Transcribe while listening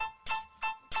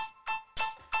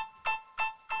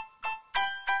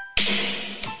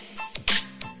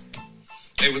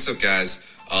Hey, what's up, guys?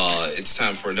 It's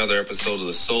time for another episode of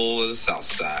the Soul of the South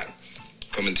Side.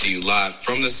 Coming to you live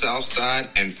from the South Side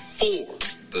and for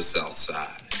the South Side.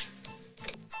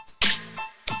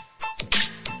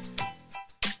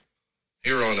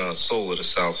 Here on Soul of the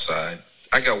South Side,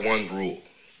 I got one rule.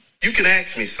 You can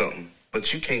ask me something,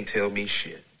 but you can't tell me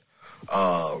shit.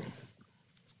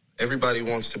 Everybody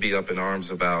wants to be up in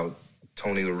arms about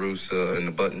Tony La Russa and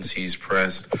the buttons he's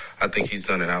pressed. I think he's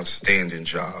done an outstanding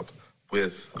job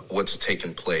with what's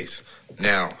taken place.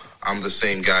 Now, I'm the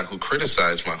same guy who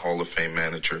criticized my Hall of Fame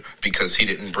manager because he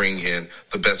didn't bring in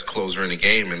the best closer in the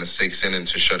game in the sixth inning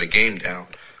to shut a game down.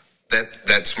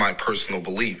 That's my personal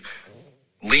belief.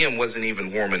 Liam wasn't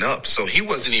even warming up, so he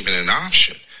wasn't even an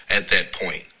option at that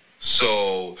point.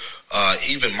 So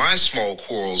even my small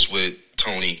quarrels with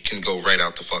Tony can go right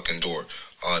out the fucking door,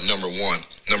 number one.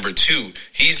 Number two,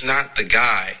 he's not the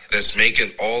guy that's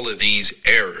making all of these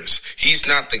errors. He's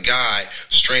not the guy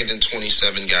stranding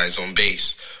 27 guys on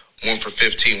base, 1 for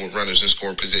 15 with runners in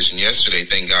scoring position. Yesterday,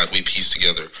 thank God we pieced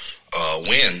together a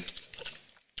win.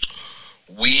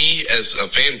 We, as a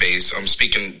fan base, I'm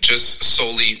speaking just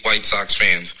solely White Sox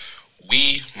fans,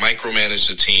 we micromanage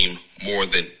the team more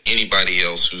than anybody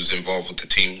else who's involved with the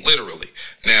team, literally.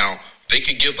 Now, they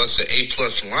could give us an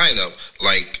A-plus lineup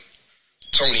like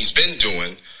Tony's been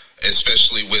doing,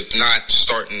 especially with not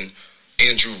starting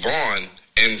Andrew Vaughn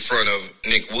in front of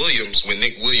Nick Williams when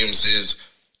Nick Williams is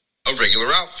a regular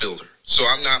outfielder. So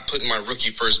I'm not putting my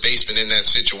rookie first baseman in that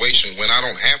situation when I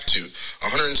don't have to.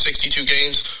 162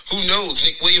 games, who knows?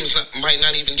 Nick Williams might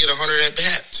not even get 100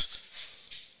 at-bats.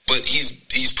 But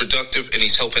he's productive and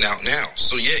he's helping out now.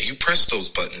 So, yeah, you press those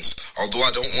buttons. Although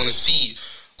I don't want to see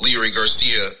Leury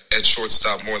Garcia at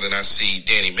shortstop more than I see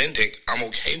Danny Mendick, I'm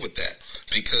okay with that.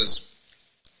 Because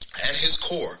at his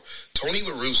core, Tony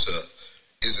La Russa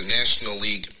is a National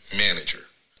League manager.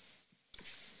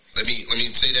 Let me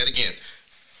say that again.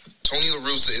 Tony La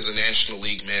Russa is a National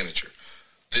League manager.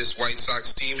 This White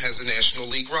Sox team has a National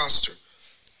League roster.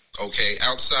 Okay,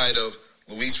 outside of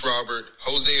Luis Robert,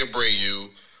 Jose Abreu,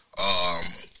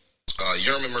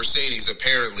 Yermin Mercedes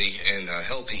apparently, and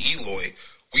healthy Eloy,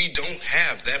 we don't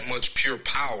have that much pure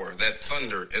power, that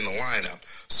thunder in the lineup.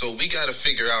 So we got to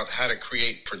figure out how to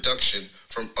create production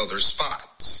from other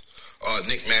spots.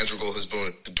 Nick Madrigal has been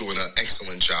doing an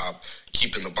excellent job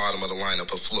keeping the bottom of the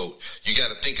lineup afloat. You got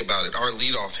to think about it. Our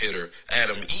leadoff hitter,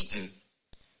 Adam Eaton,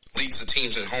 leads the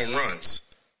teams in home runs.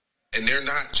 And they're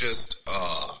not just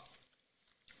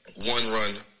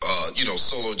one-run,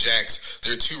 solo jacks.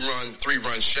 They're 2-run,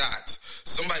 3-run shots.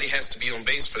 Somebody has to be on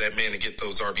base for that man to get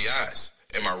those RBIs.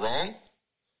 Am I wrong?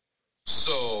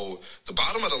 So the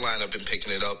bottom of the lineup been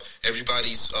picking it up.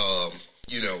 Everybody's,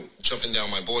 jumping down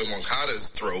my boy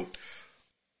Moncada's throat.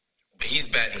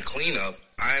 He's batting cleanup.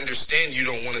 I understand you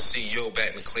don't want to see Yo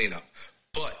batting cleanup.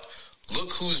 But look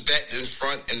who's batting in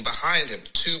front and behind him.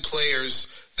 2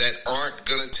 players that aren't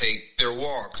going to take their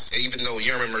walks, even though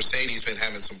Yermin Mercedes been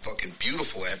having some fucking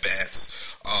beautiful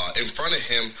at-bats. In front of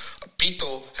him,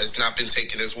 Pito has not been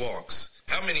taking his walks.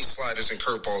 How many sliders and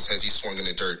curveballs has he swung in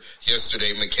the dirt?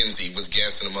 Yesterday, McKenzie was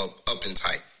gassing him up and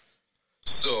tight.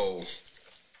 So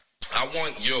I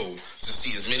want Yo to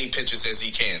see as many pitches as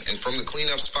he can. And from the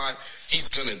cleanup spot,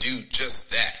 he's going to do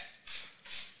just that.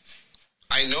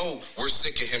 I know we're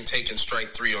sick of him taking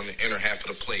strike 3 on the inner half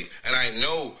of the plate. And I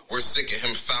know we're sick of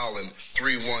him fouling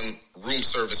 3-1 room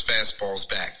service fastballs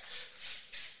back.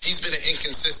 He's been an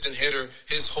inconsistent hitter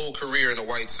his whole career in the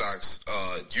White Sox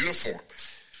uniform.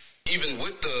 Even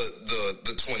with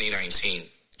the 2019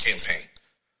 campaign.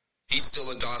 He's still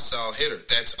a docile hitter.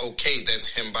 That's okay.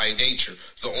 That's him by nature.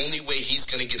 The only way he's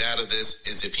going to get out of this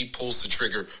is if he pulls the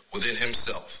trigger within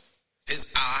himself.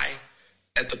 His eye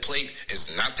at the plate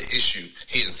is not the issue.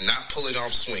 He is not pulling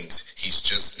off swings. He's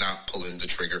just not pulling the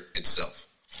trigger itself.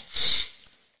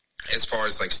 As far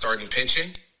as starting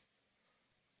pitching,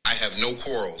 I have no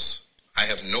quarrels. I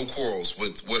have no quarrels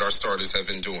with what our starters have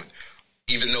been doing.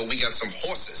 Even though we got some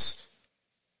horses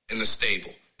in the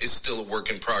stable, it's still a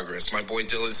work in progress. My boy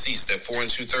Dylan Cease, that 4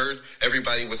 2/3,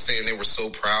 everybody was saying they were so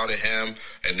proud of him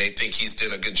and they think he's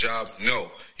done a good job.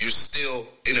 No, you're still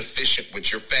inefficient with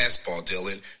your fastball,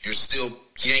 Dylan. You're still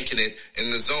yanking it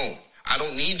in the zone. I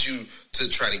don't need you to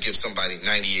try to give somebody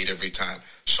 98 every time.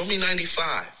 Show me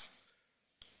 95.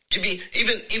 Give me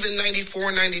even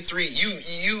 94, 93.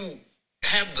 You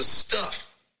have the stuff.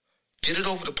 Get it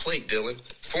over the plate, Dylan.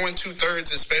 4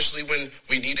 2/3, especially when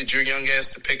we needed your young ass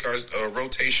to pick our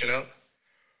rotation up.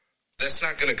 That's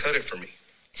not going to cut it for me.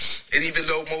 And even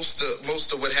though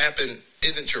most of what happened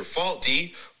isn't your fault,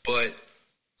 D, but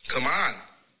come on.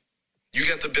 You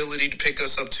got the ability to pick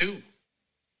us up too.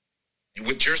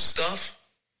 With your stuff,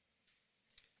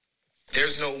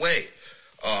 There's no way.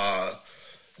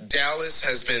 Dallas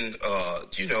has been,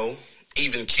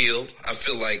 even keeled. I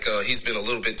feel like he's been a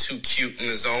little bit too cute in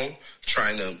the zone,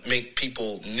 trying to make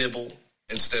people nibble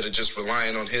instead of just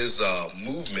relying on his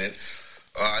movement.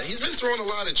 He's been throwing a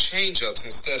lot of change-ups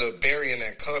instead of burying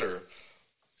that cutter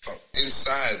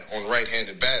inside on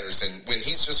right-handed batters. And when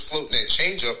he's just floating that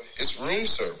change-up, it's room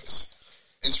service.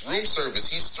 It's room service.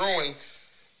 He's throwing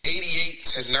 88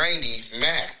 to 90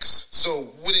 max. So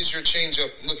what is your change-up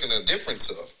looking a difference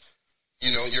of?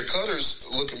 Your cutter's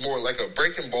looking more like a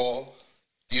breaking ball,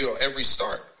 every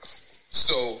start.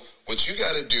 So what you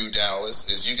got to do, Dallas,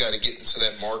 is you got to get into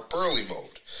that Mark Burley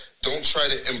mode. Don't try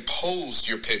to impose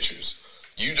your pitchers.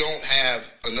 You don't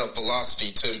have enough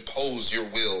velocity to impose your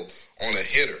will on a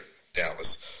hitter,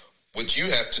 Dallas. What you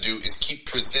have to do is keep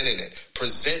presenting it.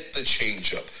 Present the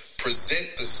changeup.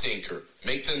 Present the sinker.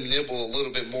 Make them nibble a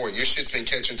little bit more. Your shit's been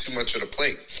catching too much of the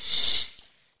plate.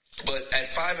 But at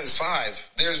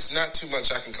 5-5, there's not too much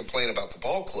I can complain about the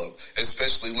ball club,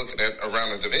 especially looking at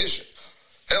around the division.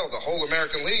 Hell, the whole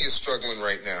American League is struggling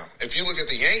right now. If you look at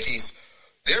the Yankees,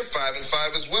 they're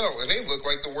 5-5 as well, and they look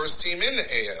like the worst team in the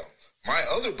AL. My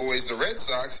other boys, the Red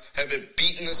Sox, have been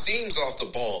beating the seams off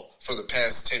the ball for the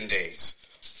past 10 days.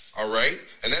 All right?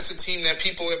 And that's a team that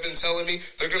people have been telling me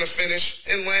they're going to finish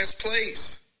in last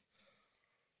place.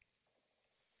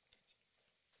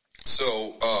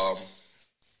 So,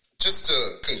 just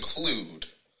to conclude,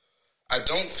 I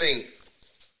don't think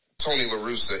Tony La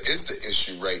Russa is the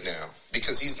issue right now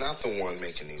because he's not the one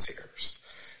making these errors.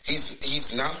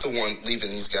 He's not the one leaving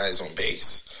these guys on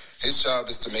base. His job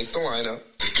is to make the lineup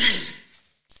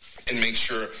and make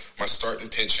sure my starting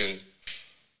pitching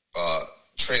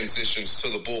transitions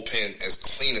to the bullpen as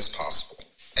clean as possible.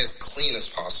 As clean as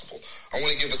possible. I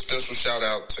want to give a special shout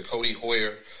out to Cody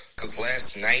Hoyer because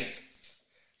last night,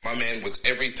 my man was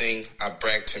everything I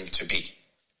bragged him to be.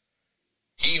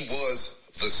 He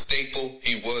was the staple.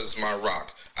 He was my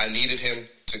rock. I needed him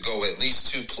to go at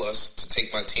least 2+ to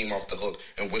take my team off the hook.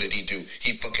 And what did he do?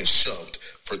 He fucking shoved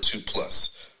for 2+.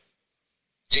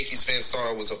 Yankees fans thought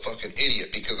I was a fucking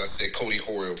idiot because I said Cody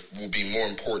Hoyer will be more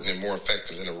important and more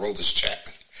effective than Aroldis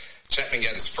Chapman. Chapman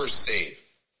got his first save,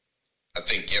 I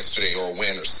think yesterday or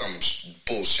when or some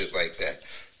bullshit like that.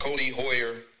 Cody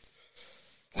Hoyer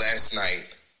last night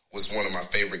was one of my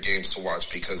favorite games to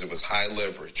watch because it was high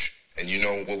leverage. And you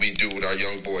know what we do with our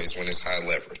young boys when it's high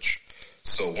leverage.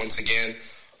 So once again,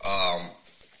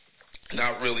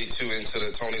 not really too into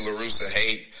the Tony La Russa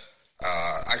hate.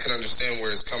 I can understand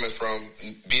where it's coming from.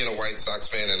 Being a White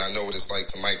Sox fan, and I know what it's like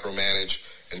to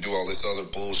micromanage and do all this other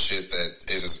bullshit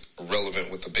that is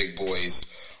irrelevant with the big boys.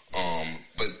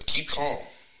 But keep calm.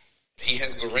 He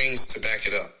has the rings to back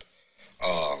it up.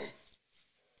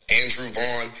 Andrew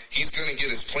Vaughn, he's going to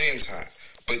get his playing time.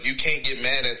 But you can't get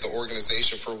mad at the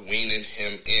organization for weaning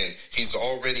him in. He's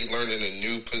already learning a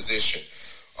new position.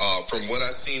 From what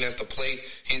I've seen at the plate,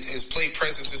 his plate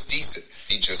presence is decent.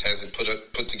 He just hasn't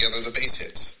put together the base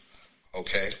hits.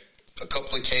 Okay? A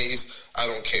couple of Ks, I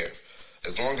don't care.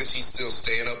 As long as he's still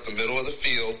staying up the middle of the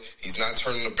field, he's not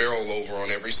turning the barrel over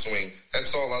on every swing.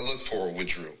 That's all I look for with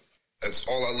Drew. That's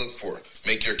all I look for.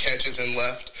 Make your catches in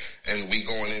left, and we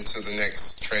going into the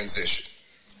next transition.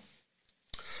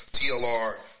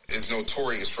 TLR is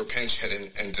notorious for pinch hitting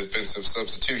and defensive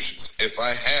substitutions. If I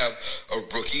have a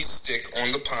rookie stick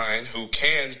on the pine who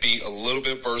can be a little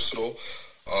bit versatile,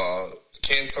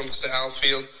 can come to the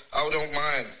outfield, I don't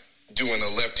mind doing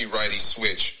a lefty-righty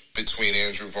switch between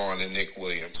Andrew Vaughn and Nick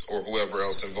Williams or whoever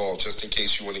else involved, just in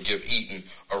case you want to give Eaton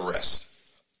a rest.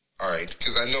 All right,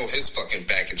 because I know his fucking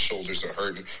back and shoulders are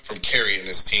hurting from carrying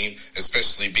this team,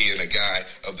 especially being a guy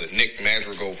of the Nick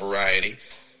Madrigal variety.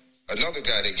 Another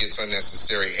guy that gets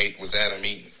unnecessary hate was Adam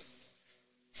Eaton.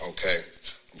 Okay.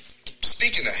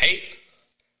 Speaking of hate,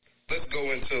 let's go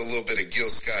into a little bit of Gil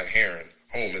Scott-Heron.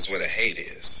 Home is where the hate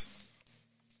is.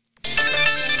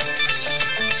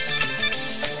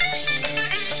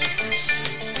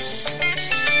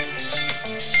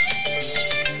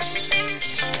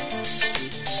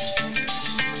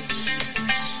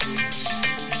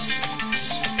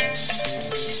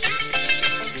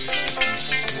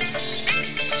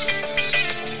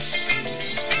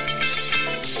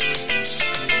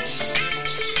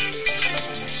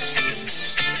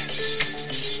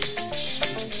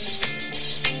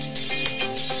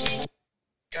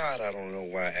 I don't know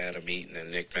why Adam Eaton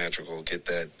and Nick Madrigal get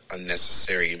that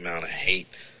unnecessary amount of hate.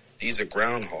 These are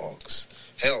groundhogs.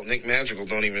 Hell, Nick Madrigal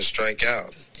don't even strike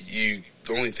out. The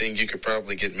only thing you could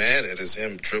probably get mad at is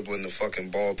him dribbling the fucking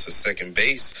ball to second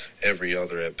base every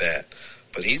other at bat.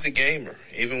 But he's a gamer,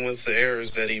 even with the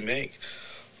errors that he make.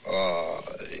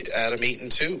 Adam Eaton,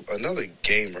 too, another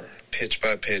gamer, pitch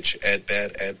by pitch, at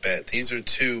bat. These are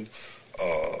two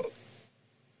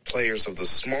players of the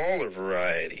smaller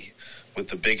variety with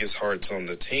the biggest hearts on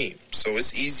the team. So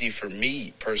it's easy for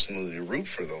me personally to root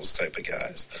for those type of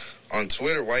guys. On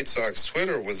Twitter, White Sox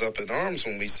Twitter was up in arms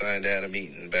when we signed Adam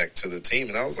Eaton back to the team,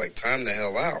 and I was like, time the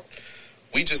hell out.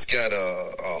 We just got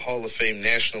a Hall of Fame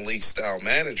National League style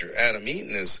manager. Adam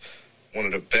Eaton is one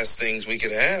of the best things we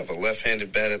could have, a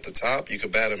left-handed bat at the top. You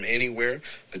could bat him anywhere.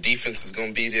 The defense is going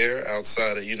to be there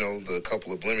outside of, the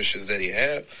couple of blemishes that he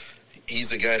had.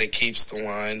 He's a guy that keeps the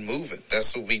line moving.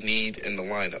 That's what we need in the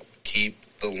lineup. Keep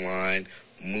the line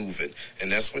moving.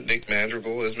 And that's what Nick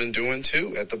Madrigal has been doing,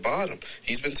 too, at the bottom.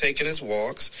 He's been taking his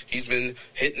walks. He's been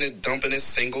hitting it, dumping his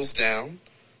singles down.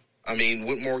 I mean,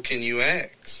 what more can you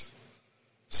ask?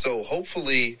 So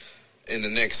hopefully in the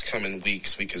next coming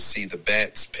weeks, we could see the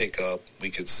bats pick up. We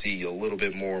could see a little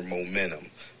bit more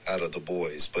momentum out of the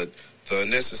boys. But the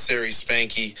unnecessary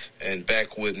Spanky and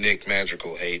backwood Nick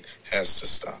Madrigal hate has to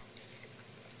stop.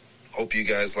 Hope you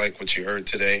guys like what you heard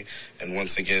today. And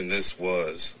once again, this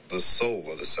was the soul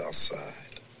of the South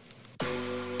Side.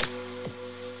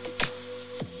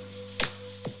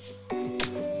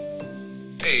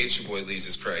 Hey, it's your boy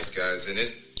Leezus Christ, guys. And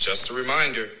it's just a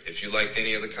reminder, if you liked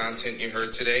any of the content you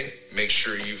heard today, make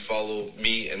sure you follow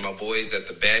me and my boys at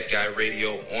The Bad Guy Radio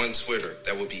on Twitter.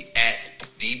 That would be at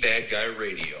The Bad Guy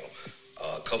Radio.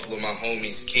 A couple of my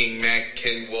homies, King Mac,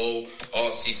 Ken Woe,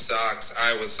 Aussie Sox,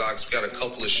 Iowa Sox. We got a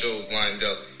couple of shows lined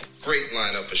up. Great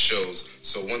lineup of shows.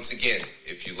 So once again,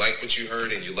 if you like what you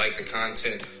heard and you like the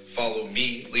content, follow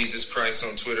me, Leezus Christ,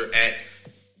 on Twitter at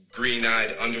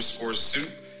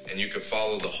greeneyed_suit. And you can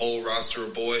follow the whole roster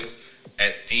of boys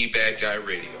at The Bad Guy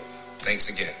Radio. Thanks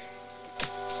again.